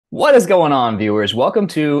What is going on, viewers? Welcome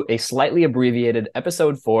to a slightly abbreviated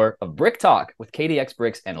episode 4 of Brick Talk with KDX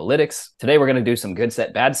Bricks Analytics. Today, we're going to do some good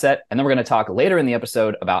set, bad set, and then we're going to talk later in the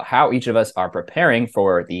episode about how each of us are preparing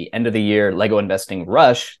for the end of the year Lego investing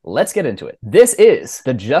rush. Let's get into it. This is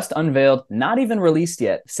the just unveiled, not even released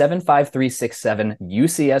yet, 75367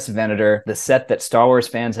 UCS Venator, the set that Star Wars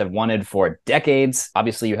fans have wanted for decades.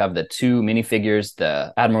 Obviously, you have the two minifigures,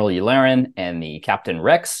 the Admiral Yularen and the Captain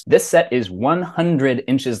Rex. This set is 100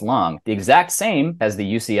 inches long, the exact same as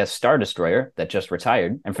the UCS Star Destroyer that just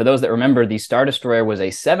retired. And for those that remember, the Star Destroyer was a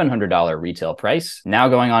 $700 retail price, now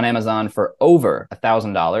going on Amazon for over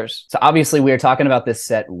 $1,000. So obviously we are talking about this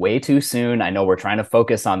set way too soon. I know we're trying to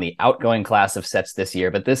focus on the outgoing class of sets this year,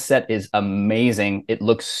 but this set is amazing. It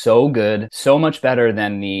looks so good, so much better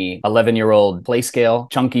than the 11-year-old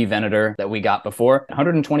Playscale chunky Venator that we got before.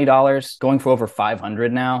 $120, going for over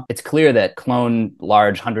 $500 now. It's clear that clone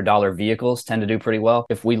large $100 vehicles tend to do pretty well.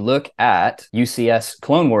 If we look at UCS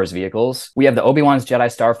Clone Wars vehicles, we have the Obi-Wan's Jedi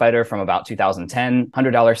Starfighter from about 2010,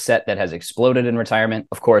 $100 set that has exploded in retirement.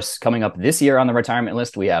 Of course, coming up this year on the retirement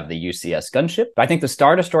list, we have the UCS Gunship. But I think the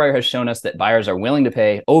Star Destroyer has shown us that buyers are willing to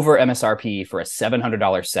pay over MSRP for a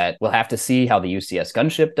 $700 set. We'll have to see how the UCS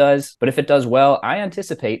Gunship does, but if it does well, I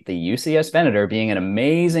anticipate the UCS Venator being an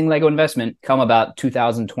amazing Lego investment come about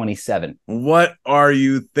 2027. What are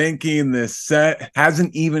you thinking? This set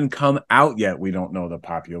hasn't even come out yet. We don't know the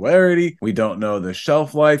popularity. We don't know the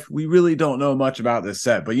shelf life. We really don't know much about this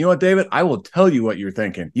set. But you know what, David? I will tell you what you're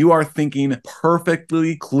thinking. You are thinking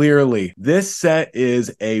perfectly clearly. This set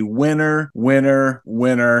is a winner, winner,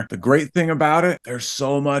 winner. The great thing about it, there's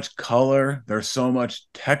so much color. There's so much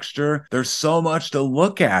texture. There's so much to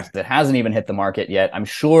look at. It hasn't even hit the market yet. I'm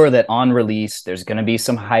sure that on release, there's going to be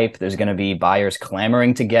some hype. There's going to be buyers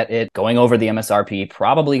clamoring to get it, going over the MSRP,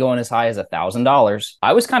 probably going as high as $1,000.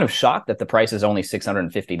 I was kind of shocked that the price is only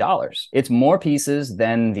 $650. It's more pieces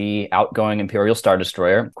than the outgoing Imperial Star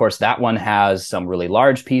Destroyer. Of course, that one has some really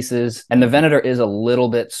large pieces, and the Venator is a little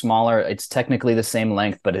bit smaller. It's technically the same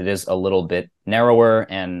length, but it is a little bit narrower,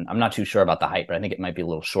 and I'm not too sure about the height, but I think it might be a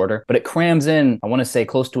little shorter. But it crams in, I want to say,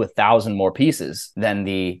 close to 1,000 more pieces than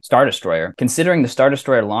the Star Destroyer. Considering the Star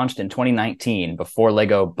Destroyer launched in 2019, before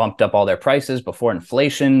Lego bumped up all their prices, before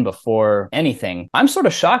inflation, before anything, I'm sort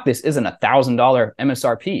of shocked this isn't a $1,000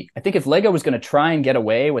 MSRP. I think if Lego was going to try and get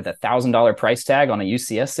away with a $1,000 price tag on a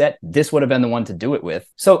UCS set, this would have been the one to do it with.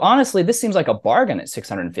 So honestly, this seems like a bargain at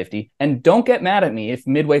 $650. And don't get mad at me if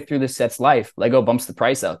midway through this set's life, Lego bumps the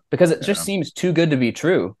price up, because it just seems too good to be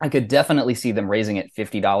true. I could definitely see them raising it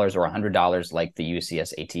 $50 or $100 like the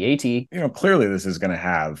UCS AT-AT. You know, clearly this is going to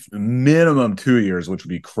have minimum 2 years, which would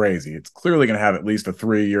be crazy. It's clearly going to have at least a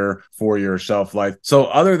 3-year, 4-year shelf life. So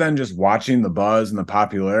other than just watching the buzz and the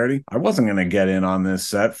popularity, I wasn't going to get in on this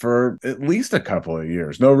set for at least a couple of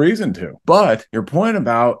years. No reason to. But your point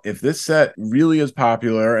about if this set really is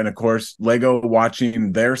popular, and of course, Lego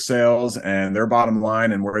watching their sales and their bottom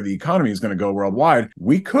line and where the economy is going to go worldwide,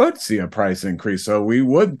 we could see a price increase. So we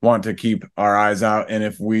would want to keep our eyes out. And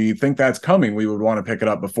if we think that's coming, we would want to pick it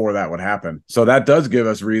up before that would happen. So that does give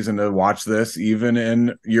us reason to watch this even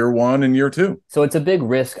in year 1 and year 2. So it's a big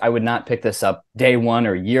risk. I would not pick this up day 1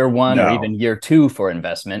 or year 1 or even year 2 for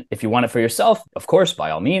investment. If you want it for yourself, of course, by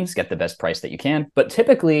all means, get the best price that you can. But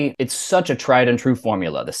typically, it's such a tried and true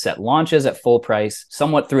formula. The set launches at full price.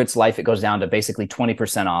 Somewhat through its life, it goes down to basically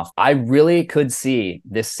 20% off. I really could see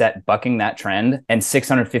this set bucking that trend and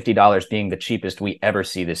 $650 being the cheapest we ever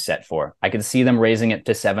see this set for. I could see them raising it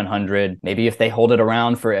to $700. Maybe if they hold it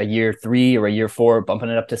around for a year 3 or a year 4, bumping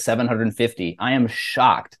it up to $750. I am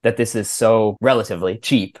shocked that this is so relatively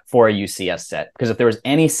cheap for a UCS set, because if there was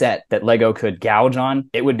any set that Lego could gouge on,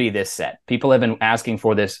 it would be this set. People have been asking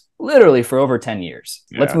for this literally for over 10 years.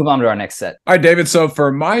 Let's move on to our next set. All right, David. So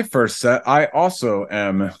for my first set, I also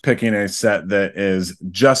am picking a set that is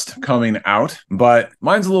just coming out, but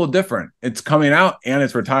mine's a little different. It's coming out and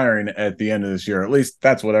it's retiring at the end of this year. At least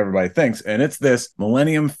that's what everybody thinks. And it's this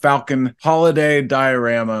Millennium Falcon Holiday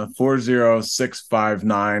Diorama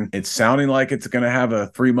 40659. It's sounding like it's going to have a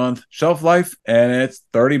 3-month shelf life, and it's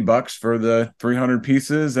 $30 for the 300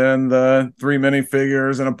 pieces and the 3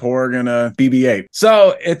 minifigures and a Porg and a BB-8.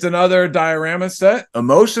 So it's another diorama set.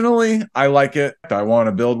 Emotionally, I like it. I want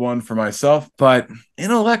to build one for myself, but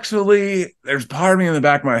intellectually, there's part of me in the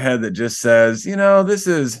back of my head that just says, this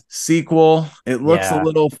is sequel. It looks a Yeah.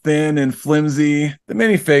 little thin and flimsy. The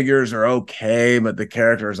minifigures are okay, but the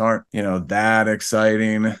characters aren't, that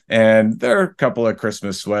exciting. And there are a couple of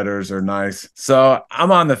Christmas sweaters are nice. So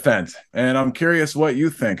I'm on the fence, and I'm curious what you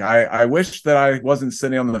think. I wish that I wasn't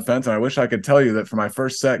sitting on the fence, and I wish I could tell you that for my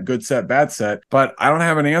first set, good set, bad set, but I don't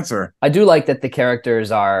have an answer. I do like that the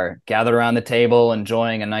characters are gathered around the table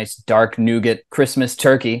enjoying a nice dark nougat Christmas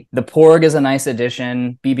turkey. The Porg is a nice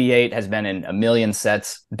addition. BB-8 has been in a million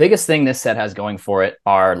sets. The biggest thing this set has going for it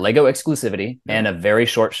are Lego exclusivity and a very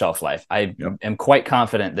short shelf life. I am quite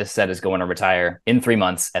confident this set is going to retire in 3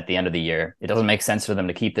 months at the end of the year. It doesn't make sense for them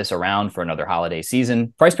to keep this around for another holiday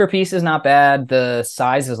season. Price per piece is not bad. The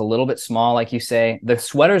size is a little bit small, like you say. The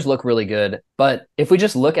sweaters look really good. But if we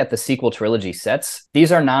just look at the sequel trilogy sets,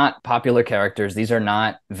 these are not popular characters. These are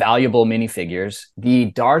not valuable minifigures.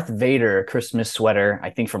 The Darth Vader Christmas sweater,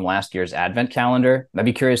 I think from last year's advent calendar, I'd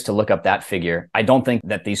be curious to look up that figure. I don't think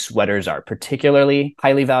that these sweaters are particularly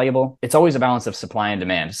highly valuable. It's always a balance of supply and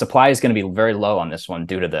demand. Supply is going to be very low on this one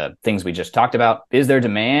due to the things we just talked about. Is there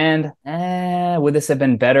demand? Would this have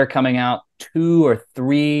been better coming out 2 or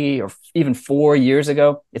 3 or even 4 years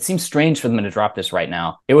ago? It seems strange for them to drop this right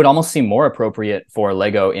now. It would almost seem more appropriate for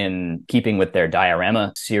Lego, in keeping with their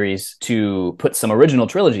diorama series, to put some original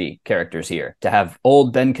trilogy characters here, to have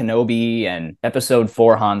old Ben Kenobi and episode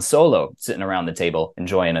 4 Han Solo sitting around the table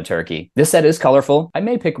enjoying a turkey. This set is colorful. I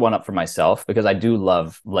may pick one up for myself because I do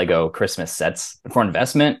love Lego Christmas sets. But for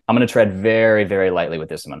investment, I'm going to tread very, very lightly with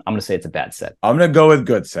this one. I'm going to say it's a bad set. I'm going to go with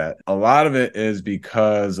good set. A lot of it is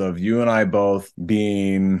because of you and I both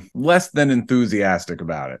being less than enthusiastic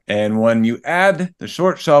about it. And when you add the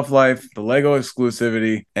short shelf life, the Lego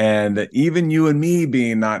exclusivity, and even you and me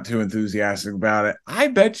being not too enthusiastic about it, I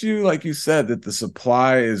bet you, like you said, that the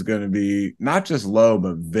supply is going to be not just low,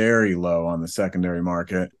 but very low on the secondary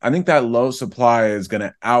market. I think that low supply is going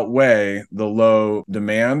to outweigh the low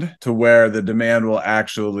demand, to where the demand will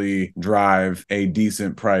actually drive a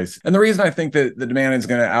decent price. And the reason I think that the demand is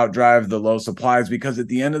going to outdrive the low supply is because at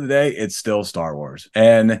the end of the day, it's still Star Wars,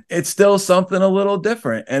 and it's still something a little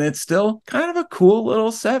different, and it's still kind of a cool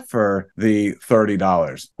little set for the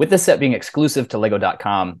 $30. With this set being exclusive to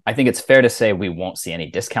Lego.com, I think it's fair to say we won't see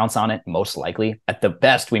any discounts on it, most likely. At the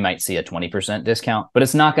best, we might see a 20% discount, but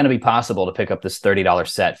it's not going to be possible to pick up this $30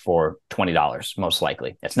 set for $20, most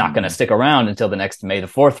likely. It's not going to stick around until the next May the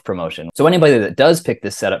 4th promotion. So anybody that does pick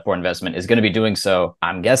this set up for investment is going to be doing so,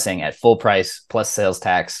 I'm guessing, at full price plus sales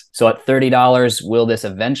tax. So at $30, will this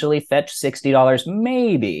eventually fetch $60?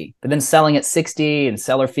 Maybe. But then selling at $60 and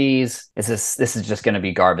seller fees, this is just going to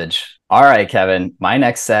be garbage. All right, Kevin, my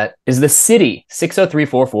next set is the City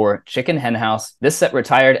 60344 Chicken Hen House. This set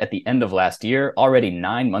retired at the end of last year, already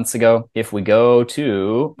 9 months ago. If we go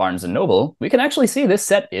to Barnes & Noble, we can actually see this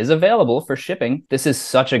set is available for shipping. This is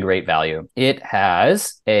such a great value. It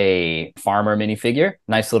has a farmer minifigure,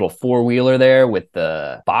 nice little four-wheeler there with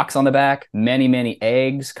the box on the back, many, many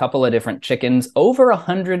eggs, couple of different chickens, over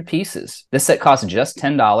 100 pieces. This set costs just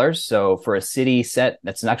 $10, so for a City set,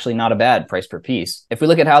 that's actually not a bad price per piece. If we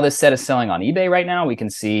look at how this set is selling on eBay right now, we can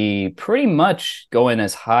see pretty much going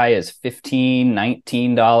as high as $15,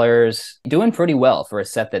 $19, doing pretty well for a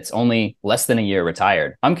set that's only less than a year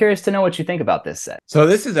retired. I'm curious to know what you think about this set. So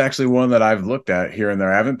this is actually one that I've looked at here and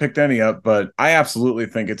there. I haven't picked any up, but I absolutely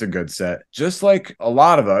think it's a good set. Just like a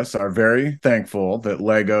lot of us are very thankful that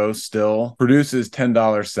Lego still produces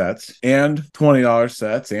 $10 sets and $20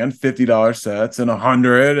 sets and $50 sets and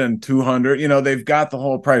 $100 and $200. They've got the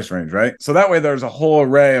whole price range, right? So that way there's a whole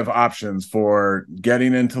array of options for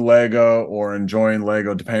getting into Lego or enjoying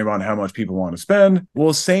Lego, depending on how much people want to spend.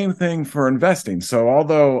 Well, same thing for investing. So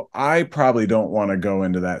although I probably don't want to go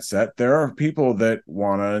into that set, there are people that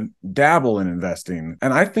want to dabble in investing.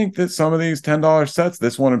 And I think that some of these $10 sets,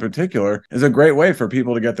 this one in particular, is a great way for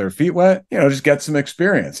people to get their feet wet, just get some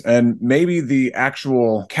experience. And maybe the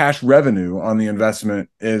actual cash revenue on the investment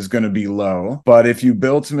is going to be low. But if you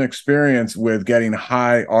build some experience with getting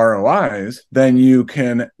high ROIs, then you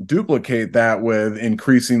can duplicate that with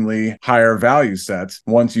increasingly higher value sets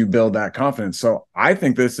once you build that confidence. So I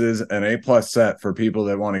think this is an A+ set for people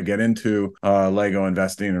that want to get into Lego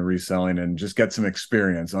investing and reselling and just get some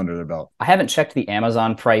experience under their belt. I haven't checked the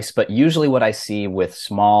Amazon price, but usually what I see with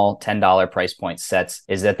small $10 price point sets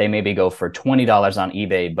is that they maybe go for $20 on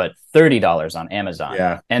eBay, but $30 on Amazon.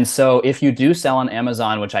 Yeah. And so if you do sell on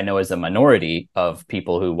Amazon, which I know is a minority of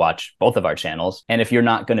people who watch both of our channels, and if you're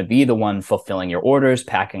not going to be the one fulfilling your orders,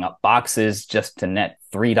 packing up boxes just to net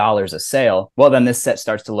 $3 a sale, well, then this set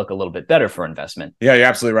starts to look a little bit better for investment. Yeah, you're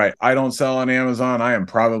absolutely right. I don't sell on Amazon. I am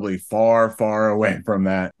probably far, far away from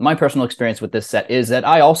that. My personal experience with this set is that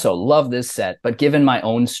I also love this set, but given my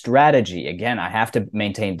own strategy, again, I have to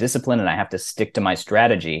maintain discipline and I have to stick to my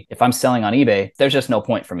strategy. If I'm selling on eBay, there's just no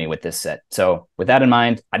point for me with this set. So with that in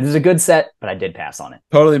mind, this is a good set, but I did pass on it.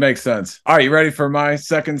 Totally makes sense. All right, you ready for my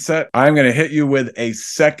second set? I'm going to hit you with a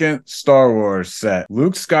second Star Wars set.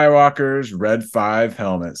 Luke Skywalker's Red 5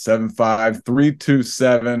 helmet,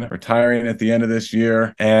 75327, retiring at the end of this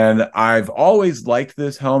year. And I've always liked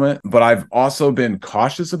this helmet, but I've also been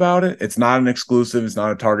cautious about it. It's not an exclusive. It's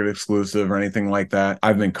not a Target exclusive or anything like that.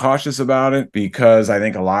 I've been cautious about it because I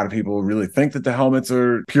think a lot of people really think that the helmets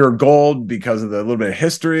are pure gold because of the little bit of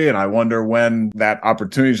history. And I wonder when that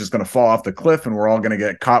opportunity is just going to fall off the cliff and we're all going to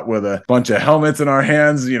get caught with a bunch of helmets in our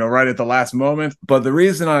hands, you know, right at the last moment. But the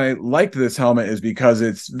reason I liked this helmet is because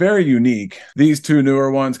it's very unique. These two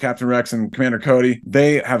newer ones, Captain Rex and Commander Cody,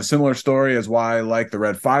 they have a similar story as why I like the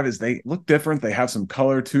Red 5 is they look different. They have some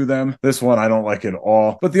color to them. This one I don't like at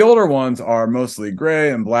all. But the older ones are mostly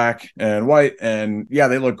gray and black and white. And yeah,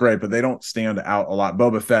 they look great, but they don't stand out a lot.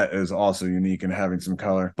 Boba Fett is also unique in having some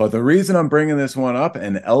color. But the reason I'm bringing this one up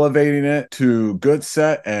and elevating it to good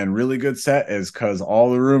set and really good set is because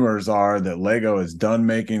all the rumors are that Lego is done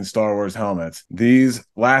making Star Wars helmets. These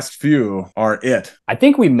last few are it. I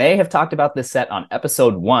think we may have talked about this set on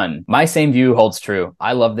episode 1. My same view holds true.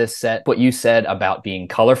 I love this set. What you said about being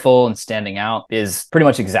colorful and standing out is pretty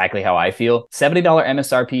much exactly how I feel. $70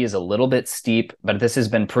 MSRP is a little bit steep, but this has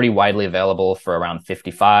been pretty widely available for around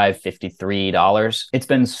 $55, $53. It's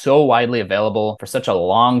been so widely available for such a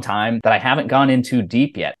long time that I haven't gone in too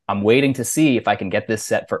deep yet. I'm waiting to see if I can get this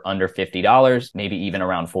set for under $50, maybe even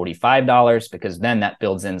around $45, because then that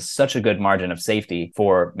builds in such a good margin of safety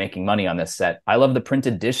for making money on this set. I love the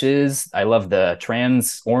printed dishes. I love the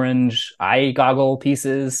trans orange eye goggle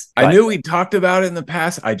pieces. I knew we talked about it in the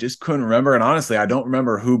past. I just couldn't remember. And honestly, I don't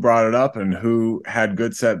remember who brought it up and who had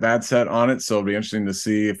good set, bad set on it. So it'll be interesting to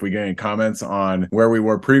see if we get any comments on where we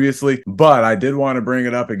were previously. But I did want to bring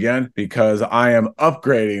it up again because I am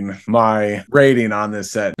upgrading my rating on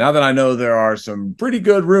this set. Now that I know there are some pretty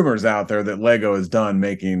good rumors out there that Lego is done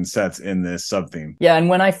making sets in this sub-theme. Yeah, and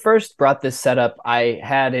when I first brought this set up, I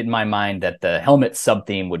had in my mind that the helmet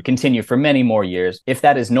sub-theme would continue for many more years. If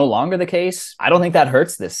that is no longer the case, I don't think that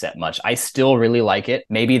hurts this set much. I still really like it.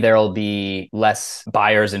 Maybe there'll be less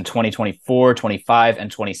buyers in 2024, 25,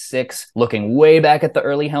 and 26 looking way back at the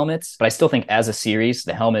early helmets, but I still think as a series,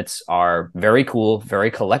 the helmets are very cool,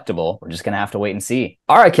 very collectible. We're just going to have to wait and see.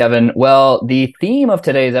 All right, Kevin. Well, the theme of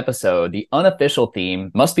today's episode, the unofficial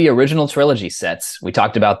theme, must be original trilogy sets. We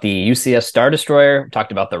talked about the UCS Star Destroyer,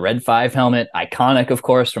 talked about the Red 5 helmet, iconic, of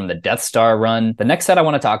course, from the Death Star run. The next set I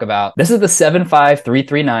want to talk about, this is the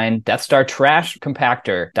 75339 Death Star Trash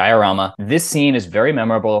Compactor diorama. This scene is very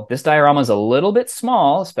memorable. This diorama is a little bit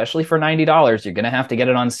small, especially for $90. You're going to have to get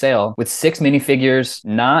it on sale with 6 minifigures,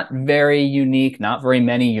 not very unique, not very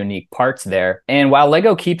many unique parts there. And while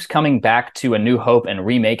Lego keeps coming back to A New Hope and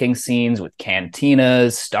remaking scenes with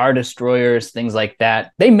cantinas, Star Destroyers, things like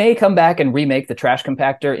that, they may come back and remake the Trash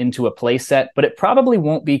Compactor into a playset, but it probably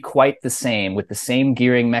won't be quite the same, with the same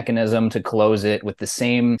gearing mechanism to close it, with the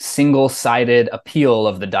same single-sided appeal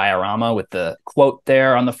of the diorama, with the quote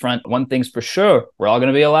there on the front, "One thing's for sure, we're all going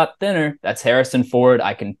to be a lot thinner." That's Harrison Ford.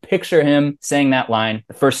 I can picture him saying that line.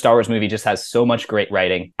 The first Star Wars movie just has so much great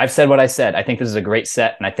writing. I've said what I said. I think this is a great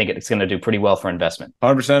set, and I think it's going to do pretty well for investment.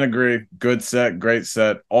 100% agree. Good set, great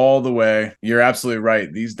set, all the way. You're absolutely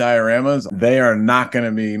right. These dioramas, they are not going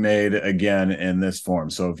to be made again in this form.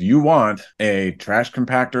 So if you want a trash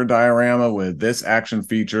compactor diorama with this action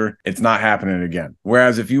feature, it's not happening again.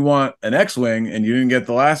 Whereas if you want an X-Wing and you didn't get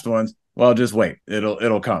the last ones, well, just wait.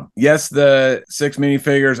 It'll come. Yes, the 6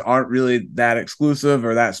 minifigures aren't really that exclusive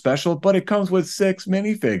or that special, but it comes with 6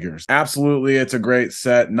 minifigures. Absolutely, it's a great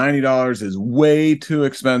set. $90 is way too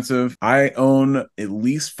expensive. I own at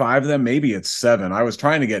least 5 of them. Maybe it's 7. I was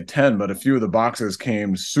trying to get 10, but a few of the boxes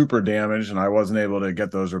came super damaged and I wasn't able to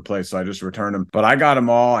get those replaced, so I just returned them. But I got them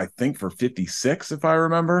all, I think, for $56, if I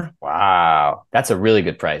remember. Wow, that's a really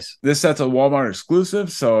good price. This set's a Walmart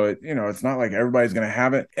exclusive, so it's not like everybody's going to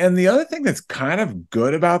have it. And the other other thing that's kind of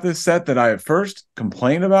good about this set that I at first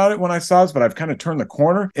complained about it when I saw this, but I've kind of turned the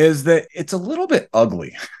corner, is that it's a little bit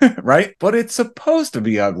ugly, right? But it's supposed to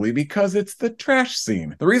be ugly because it's the trash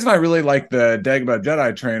scene. The reason I really like the Dagobah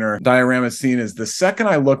Jedi Trainer diorama scene is the second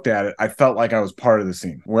I looked at it, I felt like I was part of the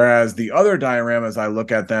scene. Whereas the other dioramas, I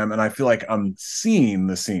look at them and I feel like I'm seeing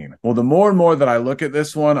the scene. Well, the more and more that I look at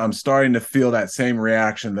this one, I'm starting to feel that same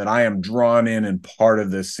reaction that I am drawn in and part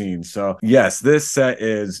of this scene. So yes, this set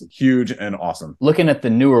is huge and awesome. Looking at the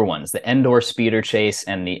newer ones, the Endor Speeder Chase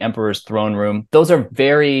and the Emperor's Throne Room, those are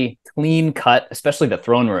very clean cut, especially the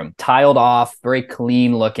throne room, tiled off, very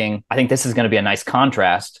clean looking. I think this is going to be a nice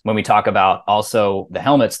contrast when we talk about also the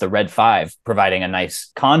helmets, the Red 5, providing a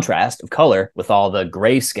nice contrast of color with all the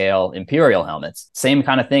grayscale Imperial helmets. Same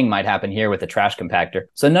kind of thing might happen here with the trash compactor.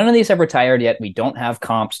 So none of these have retired yet. We don't have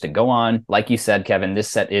comps to go on. Like you said, Kevin, this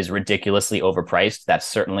set is ridiculously overpriced. That's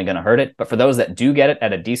certainly going to hurt it. But for those that do get it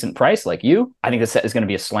at a decent price like you, I think this set is going to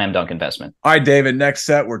be a slam dunk investment. All right, David, next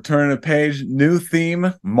set, we're turning a page. New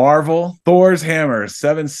theme, Marvel. Thor's Hammer,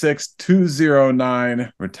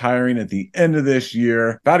 76209, retiring at the end of this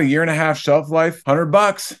year. About a year and a half shelf life,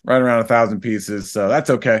 $100, right around 1,000 pieces. So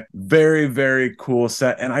that's okay. Very, very cool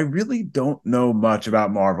set. And I really don't know much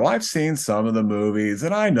about Marvel. I've seen some of the movies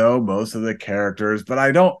and I know most of the characters, but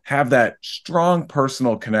I don't have that strong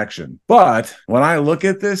personal connection. But when I look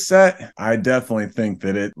at this set, I definitely think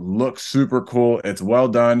that it looks super cool. It's well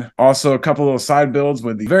done. Also, a couple little side builds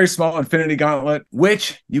with the very small Infinity Gauntlet,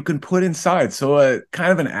 which you can put inside. So a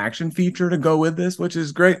kind of an action feature to go with this, which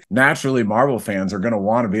is great. Naturally, Marvel fans are going to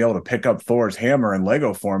want to be able to pick up Thor's hammer in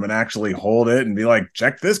Lego form and actually hold it and be like,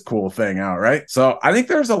 check this cool thing out, right? So I think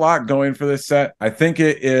there's a lot going for this set. I think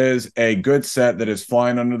it is a good set that is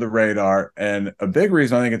flying under the radar. And a big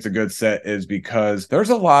reason I think it's a good set is because there's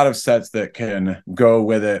a lot of sets that can go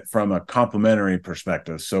with it from a complementary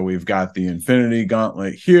perspective. So we've got the Infinity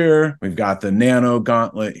Gauntlet here. We've got the Nano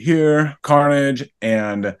Gauntlet here, Carnage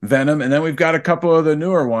and Venom. And then we've got a couple of the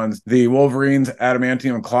newer ones, the Wolverine's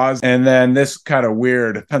Adamantium Claws, and then this kind of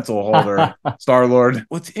weird pencil holder, Star-Lord.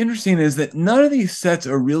 What's interesting is that none of these sets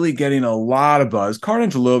are really getting a lot of buzz.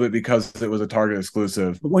 Carnage a little bit because it was a Target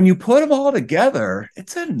exclusive. But when you put them all together,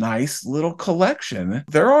 it's a nice little collection.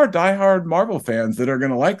 There are diehard Marvel fans that are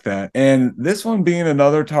going to like that. And this one being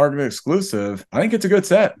another Target exclusive, I think it's a good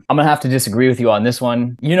set. I'm going to have to disagree with you on this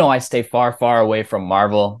one. You know, I stay far, far away from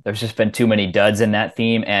Marvel. There's just been too many duds in that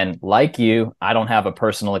theme. And like you, I don't have a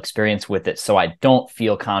personal experience with it. So I don't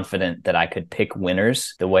feel confident that I could pick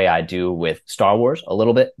winners the way I do with Star Wars a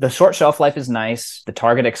little bit. The short shelf life is nice. The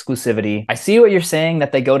Target exclusivity. I see what you're saying,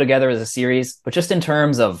 that they go together as a series, but just in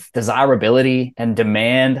terms of desirability and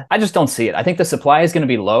demand, I just don't see it. I think the supply is going to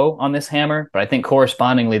be low on this hammer, but I think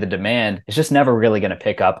correspondingly the demand is just never really going to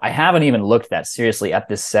pick up. I haven't even looked that seriously at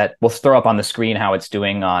this set. We'll throw up on the screen how it's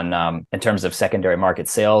doing on in terms of secondary market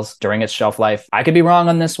sales during its shelf life. I could be wrong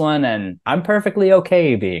on this one, and I'm perfectly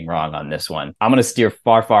okay being wrong on this one. I'm going to steer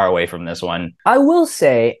far, far away from this one. I will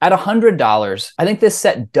say at $100, I think this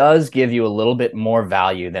set does give you a little bit more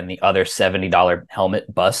value than the other $70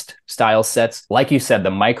 helmet bust style sets. Like you said,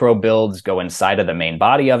 the micro builds go inside of the main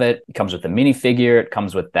body of it. It comes with the minifigure. It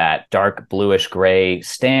comes with that dark bluish gray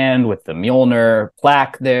stand with the Mjolnir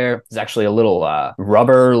plaque there. There's actually a little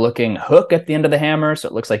rubber looking hook at the end of the hammer. So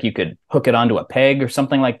it looks like you could hook it onto a peg or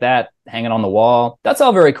something like that, hang it on the wall. That's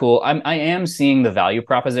all very cool. I am seeing the value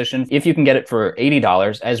proposition. If you can get it for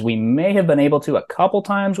 $80, as we may have been able to a couple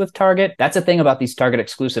times with Target, that's the thing about these Target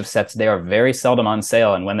exclusive sets. They are very seldom on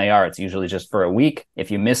sale. And when they are, it's usually just for a week.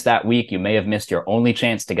 If you miss that week, you may have missed your only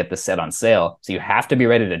chance to get the set on sale. So you have to be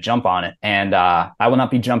ready to jump on it. And I will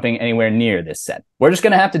not be jumping anywhere near this set. We're just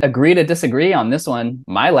going to have to agree to disagree on this one.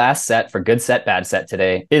 My last set for good set, bad set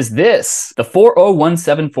today is this, the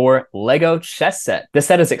 40174 Lego chess set. This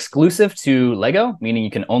set is exclusive to Lego, meaning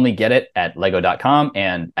you can only get it at lego.com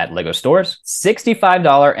and at Lego stores. $65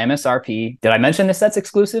 MSRP. Did I mention this set's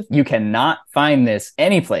exclusive? You cannot find this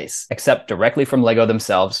anyplace except directly from Lego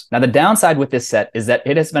themselves. Now, the downside with this set is that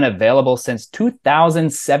it has been available since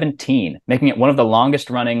 2017, making it one of the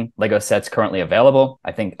longest running Lego sets currently available.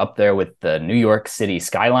 I think up there with the New York City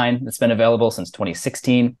skyline that's been available since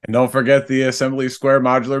 2016. And don't forget the Assembly Square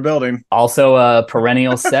modular building. Also a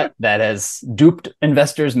perennial set that has duped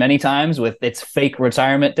investors many times with its fake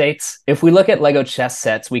retirement dates. If we look at Lego chess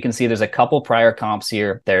sets, we can see there's a couple prior comps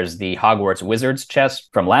here. There's the Hogwarts Wizards chess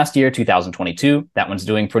from last year, 2022. That one's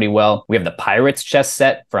doing pretty well. We have the Pirates chess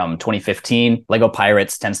set from 2015. Lego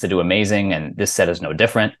Pirates tends to do amazing, and this set is no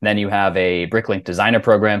different. Then you have a Bricklink Designer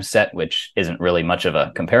Program set, which isn't really much of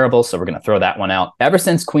a comparable, so we're going to throw that one out. Ever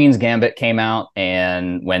since Queen's Gambit came out,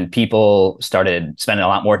 and when people started spending a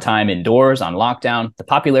lot more time indoors on lockdown, the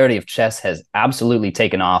popularity of chess has absolutely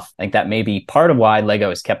taken off. I think that may be part of why Lego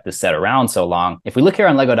has kept this set around so long. If we look here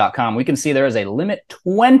on Lego.com, we can see there is a limit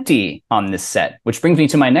 20 on this set, which brings me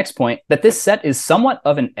to my next point, that this set is somewhat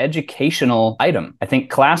of an educational item. I think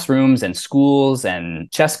classrooms and schools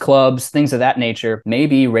and chess clubs, things of that nature, may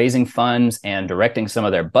be raising funds and directing some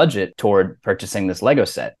of their budget toward purchasing this Lego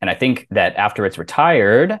set. And I think that after it's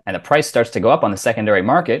retired and the price starts to go up on the secondary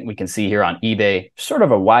market, we can see here on eBay, sort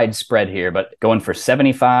of a wide spread here, but going for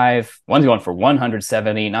 75, one's going for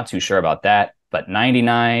 170, not too sure about that. But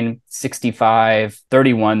 99, 65,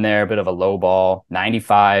 31 there, a bit of a low ball,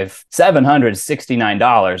 95,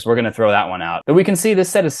 $769. We're going to throw that one out. But we can see this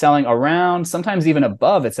set is selling around, sometimes even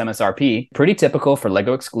above its MSRP. Pretty typical for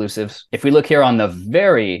Lego exclusives. If we look here on the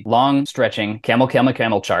very long stretching camel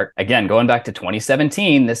chart, again, going back to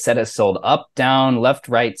 2017, this set has sold up, down, left,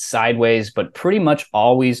 right, sideways, but pretty much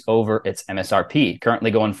always over its MSRP,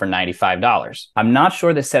 currently going for $95. I'm not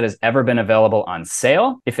sure this set has ever been available on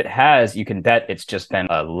sale. If it has, you can bet it's just been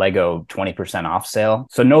a Lego 20% off sale.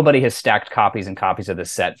 So nobody has stacked copies and copies of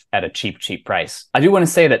this set at a cheap price. I do want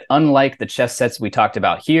to say that unlike the chess sets we talked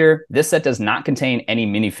about here, this set does not contain any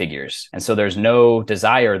minifigures. And so there's no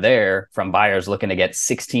desire there from buyers looking to get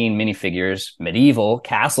 16 minifigures, medieval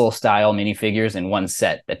castle style minifigures in one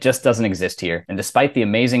set. That just doesn't exist here. And despite the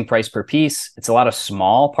amazing price per piece, it's a lot of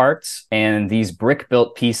small parts, and these brick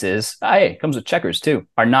built pieces, hey, it comes with checkers too,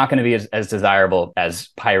 are not going to be as desirable as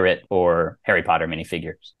Pirate or Harry Potter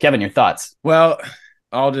minifigures. Kevin, your thoughts? Well,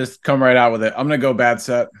 I'll just come right out with it. I'm going to go bad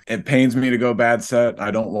set. It pains me to go bad set.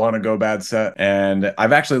 I don't want to go bad set. And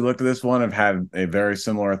I've actually looked at this one. I've had a very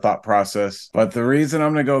similar thought process. But the reason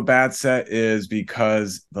I'm going to go bad set is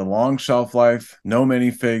because the long shelf life, no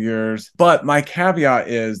minifigures. But my caveat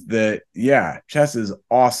is that, yeah, chess is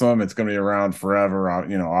awesome. It's going to be around forever,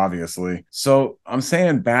 you know, obviously. So I'm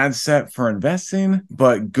saying bad set for investing,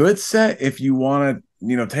 but good set if you want to,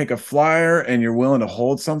 you know, take a flyer and you're willing to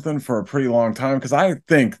hold something for a pretty long time. Because I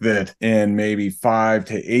think that in maybe 5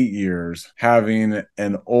 to 8 years, having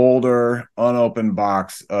an older unopened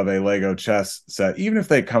box of a Lego chess set, even if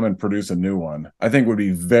they come and produce a new one, I think would be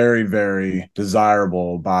very, very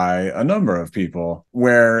desirable by a number of people,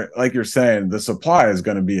 where, like you're saying, the supply is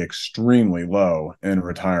going to be extremely low in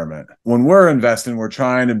retirement. When we're investing, we're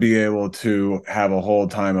trying to be able to have a hold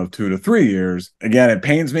time of 2 to 3 years. Again, it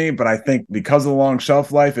pains me, but I think because of the long shelf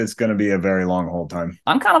life, it's going to be a very long hold time.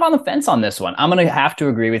 I'm kind of on the fence on this one. I'm going to have to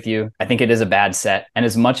agree with you. I think it is a bad set. And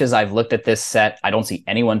as much as I've looked at this set, I don't see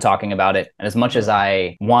anyone talking about it. And as much as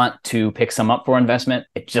I want to pick some up for investment,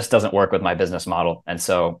 it just doesn't work with my business model. And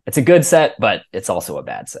so it's a good set, but it's also a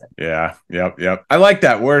bad set. Yeah. Yep. I like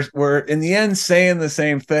that. We're in the end saying the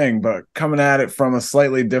same thing, but coming at it from a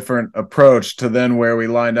slightly different approach to then where we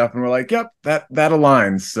lined up and we're like, yep, that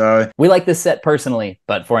aligns. So we like this set personally,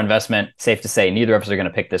 but for investment, safe to say, neither of us are going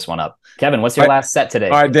to pick this one up. Kevin, what's your last set today?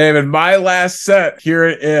 All right, David, my last set, here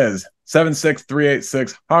it is.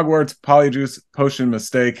 76386 Hogwarts Polyjuice Potion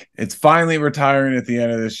Mistake. It's finally retiring at the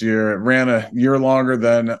end of this year. It ran a year longer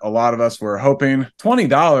than a lot of us were hoping.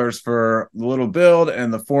 $20 for the little build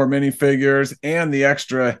and the 4 minifigures and the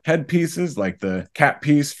extra headpieces, like the cat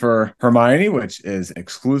piece for Hermione, which is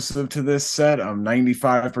exclusive to this set. I'm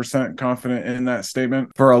 95% confident in that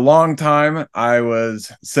statement. For a long time, I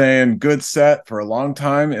was saying good set for a long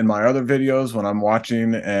time in my other videos when I'm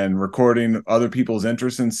watching and recording other people's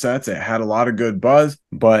interest in sets. It had a lot of good buzz,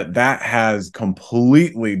 but that has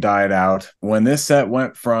completely died out. When this set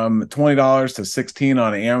went from $20 to $16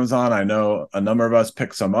 on Amazon, I know a number of us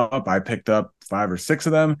picked some up. I picked up 5 or 6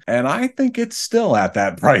 of them, and I think it's still at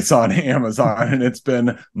that price on Amazon, and it's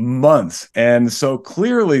been months. And so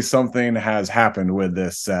clearly something has happened with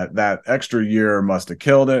this set. That extra year must have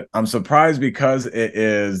killed it. I'm surprised because it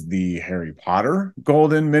is the Harry Potter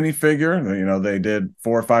golden minifigure. You know, they did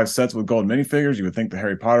 4 or 5 sets with gold minifigures. You would think the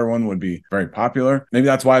Harry Potter one would be very popular. Maybe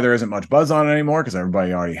that's why there isn't much buzz on it anymore, because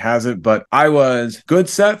everybody already has it. But I was good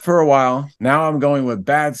set for a while. Now I'm going with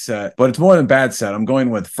bad set, but it's more than bad set. I'm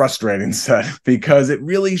going with frustrating set. because it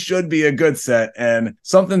really should be a good set, and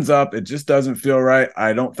something's up. It just doesn't feel right.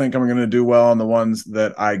 I don't think I'm going to do well on the ones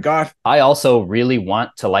that I got. I also really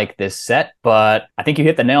want to like this set, but I think you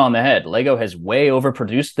hit the nail on the head. Lego has way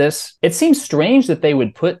overproduced this. It seems strange that they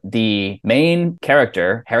would put the main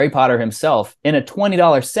character, Harry Potter himself, in a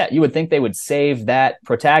 $20 set. You would think they would save that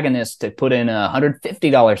protagonist to put in a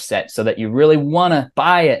 $150 set so that you really want to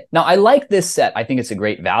buy it. Now, I like this set. I think it's a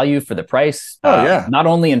great value for the price. Oh, yeah. Not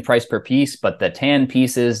only in price per piece, but the tan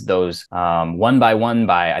pieces, those 1x1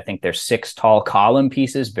 by, I think they're 6 tall column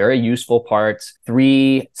pieces, very useful parts.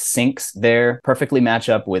 3 sinks there, perfectly match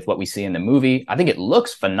up with what we see in the movie. I think it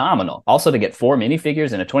looks phenomenal. Also, to get 4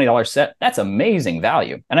 minifigures in a $20 set, that's amazing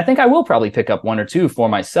value. And I think I will probably pick up 1 or 2 for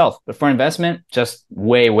myself. But for investment, just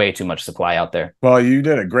way too much supply out there. Well, you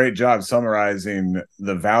did a great job summarizing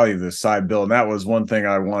the value of this side build. And that was one thing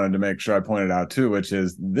I wanted to make sure I pointed out too, which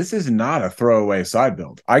is this is not a throwaway side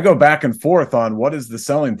build. I go back and forth on what is the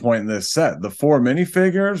selling point in this set, the 4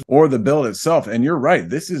 minifigures or the build itself. And you're right,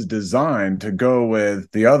 this is designed to go with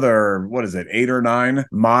the other, 8 or 9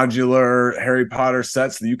 modular Harry Potter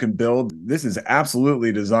sets that you can build. This is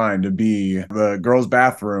absolutely designed to be the girls'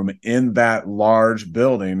 bathroom in that large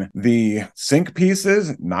building. The sink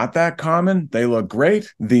pieces, not that common. They look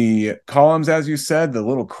great. The columns, as you said, the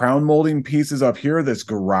little crown molding pieces up here, this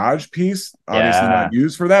garage piece, obviously not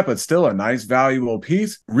used for that, but still a nice, valuable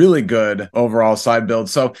piece. Really good overall side build.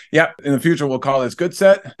 So yeah, in the future, we'll call this good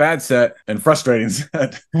set, bad set, and frustrating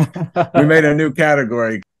set. We made a new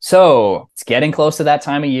category. So it's getting close to that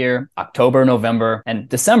time of year, October, November, and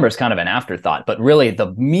December is kind of an afterthought, but really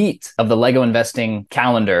the meat of the Lego investing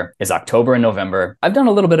calendar is October and November. I've done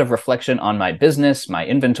a little bit of reflection on my business, my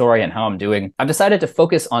inventory, and how I'm doing. I've decided to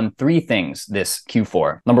focus on 3 things this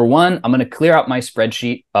Q4. Number 1, I'm going to clear out my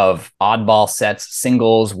spreadsheet of oddball sets,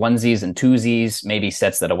 singles, onesies, and twosies, maybe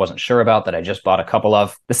sets that I wasn't sure about that I just bought a couple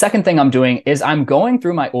of. The second thing I'm doing is I'm going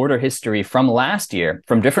through my order history from last year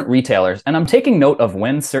from different retailers, and I'm taking note of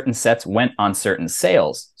when certain sets went on certain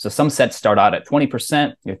sales. So some sets start out at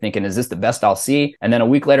 20%. You're thinking, is this the best I'll see? And then a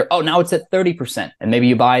week later, oh, now it's at 30%. And maybe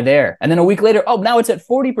you buy there. And then a week later, oh, now it's at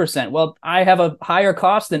 40%. Well, I have a higher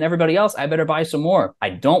cost than everybody else. I better buy some more. I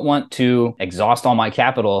don't want to exhaust all my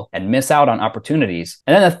capital and miss out on opportunities.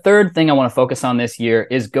 And then the third thing I want to focus on this year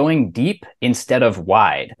is going deep instead of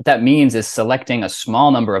wide. What that means is selecting a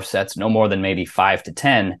small number of sets, no more than maybe 5 to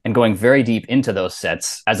 10, and going very deep into those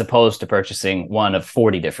sets as opposed to purchasing one of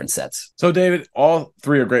 40 different sets. So David, all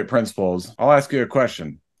 3 are great principles. I'll ask you a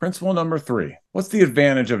question. Principle number 3. What's the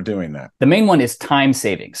advantage of doing that? The main one is time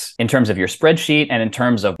savings in terms of your spreadsheet and in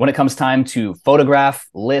terms of when it comes time to photograph,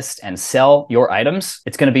 list, and sell your items.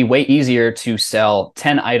 It's going to be way easier to sell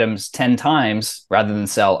 10 items 10 times rather than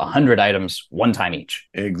sell 100 items 1 time each.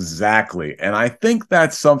 Exactly. And I think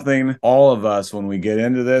that's something all of us, when we get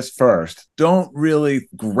into this first, don't really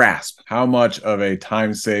grasp how much of a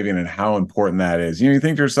time saving and how important that is. You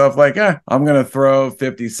think to yourself like, I'm going to throw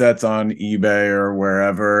 50 sets on eBay or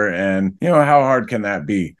wherever. And how hard can that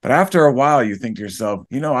be? But after a while, you think to yourself,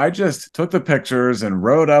 I just took the pictures and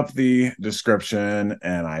wrote up the description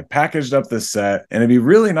and I packaged up the set. And it'd be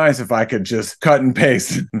really nice if I could just cut and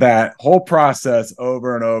paste that whole process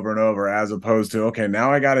over and over and over, as opposed to, okay,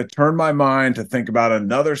 now I got to turn my mind to think about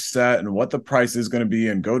another set and what the price is going to be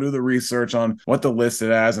and go do the research on what to list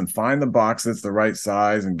it as and find the box that's the right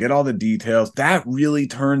size and get all the details. That really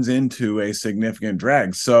turns into a significant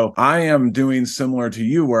drag. So I am doing similar to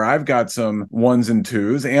you, where I've got some 1s and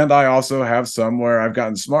 2s, and I also have some where I've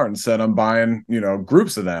gotten smart and said I'm buying,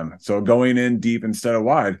 groups of them. So going in deep instead of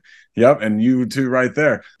wide. Yep, and you too right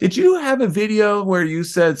there. Did you have a video where you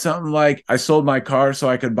said something like, I sold my car so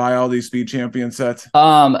I could buy all these Speed Champion sets?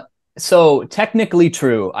 So technically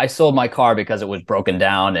true. I sold my car because it was broken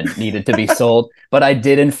down and needed to be sold, but I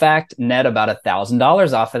did in fact net about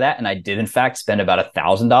 $1,000 off of that. And I did in fact spend about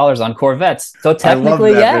 $1,000 on Corvettes. So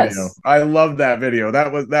technically, yes. Video. I love that video.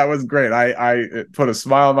 That was great. It put a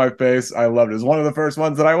smile on my face. I loved it. It was one of the first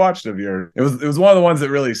ones that I watched of yours. It was one of the ones that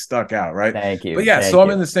really stuck out, right? Thank you. But yeah, so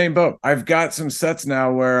I'm in the same boat. I've got some sets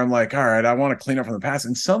now where I'm like, all right, I want to clean up from the past.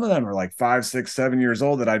 And some of them are like 5, 6, 7 years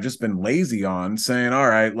old that I've just been lazy on, saying, all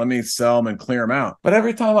right, let me sell them and clear them out. But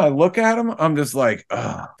every time I look at them, I'm just like,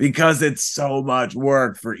 because it's so much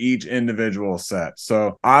work for each individual set.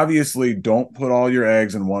 So obviously don't put all your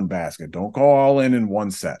eggs in one basket. Don't go all in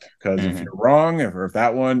one set, because if you're wrong, if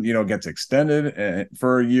that one, gets extended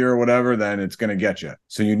for a year or whatever, then it's going to get you.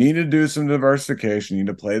 So you need to do some diversification. You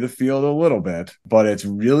need to play the field a little bit, but it's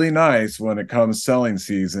really nice when it comes selling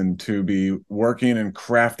season to be working and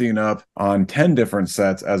crafting up on 10 different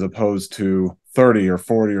sets as opposed to 30 or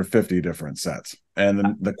 40 or 50 different sets. And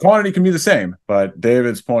then the quantity can be the same, but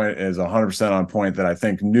David's point is 100% on point that I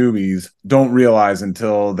think newbies don't realize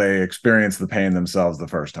until they experience the pain themselves the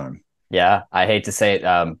first time. Yeah, I hate to say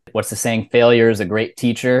it. What's the saying? Failure is a great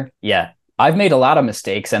teacher. Yeah, I've made a lot of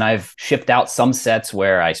mistakes, and I've shipped out some sets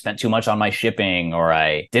where I spent too much on my shipping, or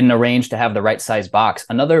I didn't arrange to have the right size box.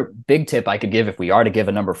 Another big tip I could give, if we are to give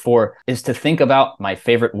a number 4, is to think about my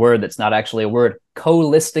favorite word that's not actually a word: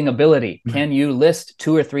 co-listing ability. Can you list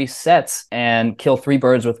 2 or 3 sets and kill 3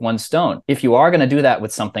 birds with 1 stone? If you are going to do that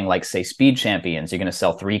with something like, say, Speed Champions, you're going to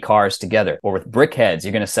sell 3 cars together. Or with Brickheads,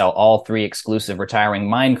 you're going to sell all 3 exclusive retiring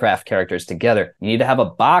Minecraft characters together. You need to have a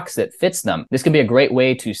box that fits them. This can be a great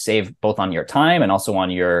way to save both on your time and also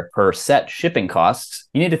on your per set shipping costs.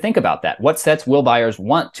 You need to think about that. What sets will buyers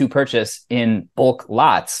want to purchase in bulk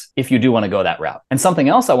lots if you do want to go that route? And something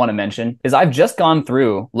else I want to mention is I've just gone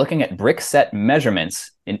through looking at brick set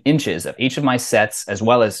measurements in inches of each of my sets, as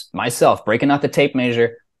well as myself breaking out the tape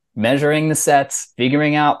measure, measuring the sets,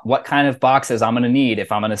 figuring out what kind of boxes I'm going to need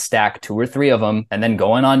if I'm going to stack 2 or 3 of them, and then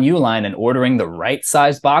going on Uline and ordering the right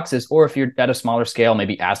size boxes. Or if you're at a smaller scale,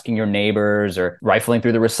 maybe asking your neighbors or rifling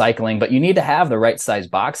through the recycling, but you need to have the right size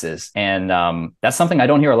boxes. And that's something I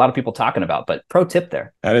don't hear a lot of people talking about, but pro tip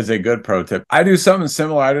there. That is a good pro tip. I do something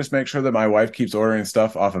similar. I just make sure that my wife keeps ordering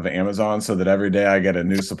stuff off of Amazon so that every day I get a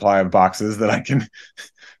new supply of boxes that I can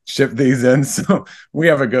ship these in. So we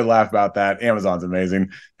have a good laugh about that. Amazon's amazing,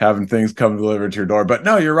 having things come delivered to your door. But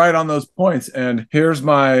no, you're right on those points. And here's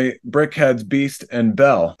my Brickheads Beast and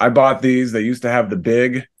Belle. I bought these. They used to have the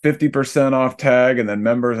big 50% off tag, and then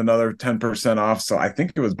members another 10% off. So I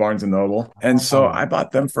think it was Barnes and Noble. And so I bought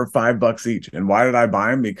them for $5 each. And why did I buy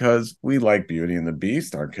them? Because we like Beauty and the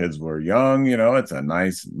Beast. Our kids were young, you know, it's a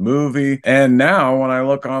nice movie. And now when I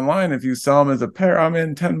look online, if you sell them as a pair, I'm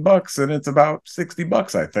in $10 and it's about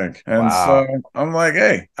 $60, I think. And Wow. so I'm like,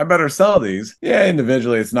 hey, I better sell these. Yeah,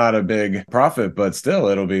 individually, it's not a big profit, but still,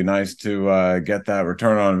 it'll be nice to get that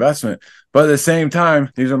return on investment. But at the same time,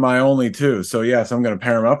 these are my only 2. So yes, I'm going to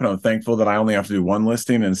pair them up, and I'm thankful that I only have to do 1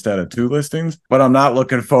 listing instead of 2 listings. But I'm not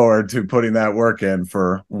looking forward to putting that work in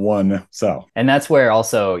for 1 sell. And that's where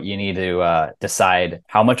also you need to decide,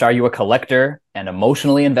 how much are you a collector and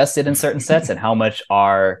emotionally invested in certain sets, and how much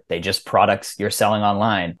are they just products you're selling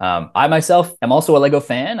online? I myself am also a Lego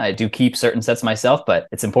fan. I do keep certain sets myself, but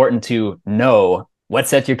it's important to know what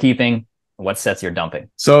sets you're keeping, what sets you're dumping.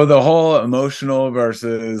 So the whole emotional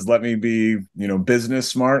versus let me be, business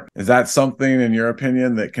smart, is that something in your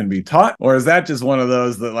opinion that can be taught? Or is that just one of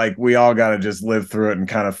those that like we all got to just live through it and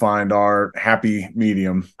kind of find our happy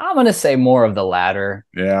medium? I'm going to say more of the latter.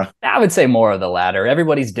 Yeah. I would say more of the latter.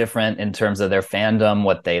 Everybody's different in terms of their fandom,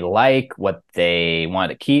 what they like, what they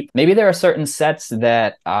want to keep. Maybe there are certain sets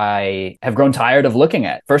that I have grown tired of looking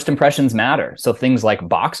at. First impressions matter. So things like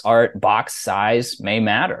box art, box size may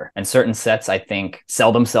matter. And certain sets, I think,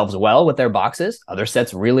 sell themselves well with their boxes. Other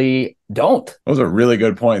sets really don't. Those are really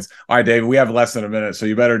good points. All right, Dave, we have less than a minute, so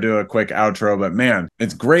you better do a quick outro. But man,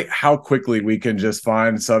 it's great how quickly we can just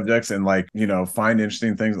find subjects and find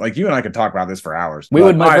interesting things. Like you and I could talk about this for hours. We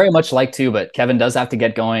would very much like to, but Kevin does have to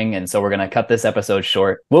get going. And so we're going to cut this episode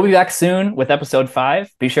short. We'll be back soon with episode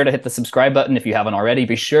 5. Be sure to hit the subscribe button if you haven't already.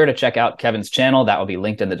 Be sure to check out Kevin's channel. That will be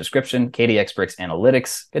linked in the description. KDX Bricks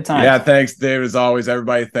Analytics. Good times. Yeah, thanks, Dave. As always,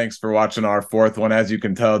 everybody, thanks for watching our 4th one. As you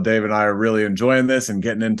can tell, Dave and I are really enjoying this and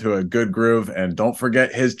getting into a good groove. And don't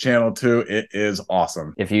forget his channel too. It is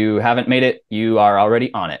awesome. If you haven't made it, you are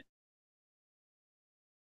already on it.